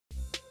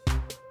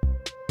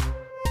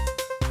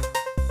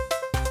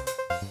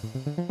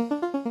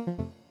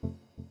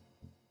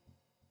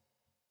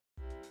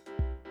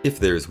If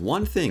there's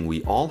one thing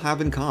we all have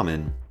in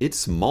common,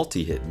 it's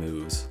multi-hit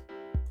moves.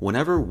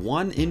 Whenever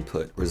one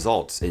input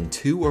results in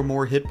 2 or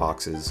more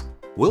hitboxes,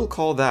 we'll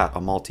call that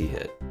a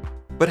multi-hit.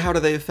 But how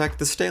do they affect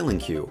the staling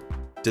queue?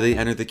 Do they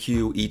enter the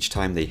queue each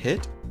time they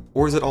hit?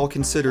 Or is it all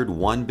considered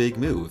one big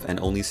move and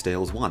only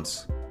stales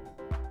once?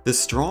 The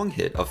strong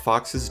hit of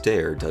Fox's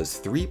Dare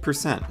does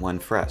 3% when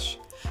fresh,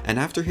 and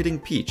after hitting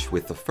Peach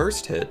with the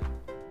first hit,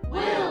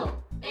 will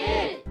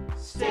it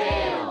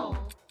stale?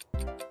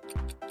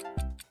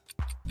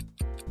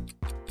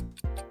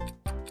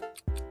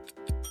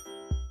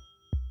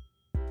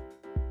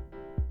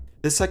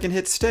 the second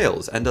hit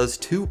stales and does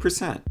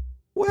 2%.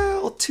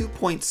 Well,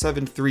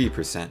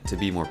 2.73% to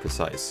be more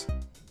precise.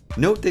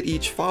 Note that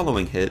each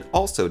following hit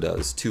also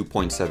does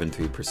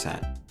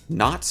 2.73%,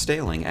 not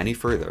staling any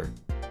further.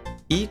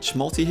 Each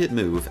multi-hit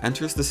move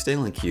enters the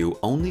staling queue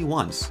only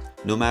once,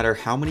 no matter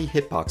how many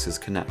hitboxes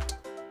connect.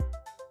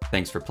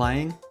 Thanks for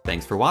playing,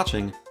 thanks for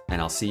watching,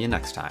 and I'll see you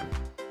next time.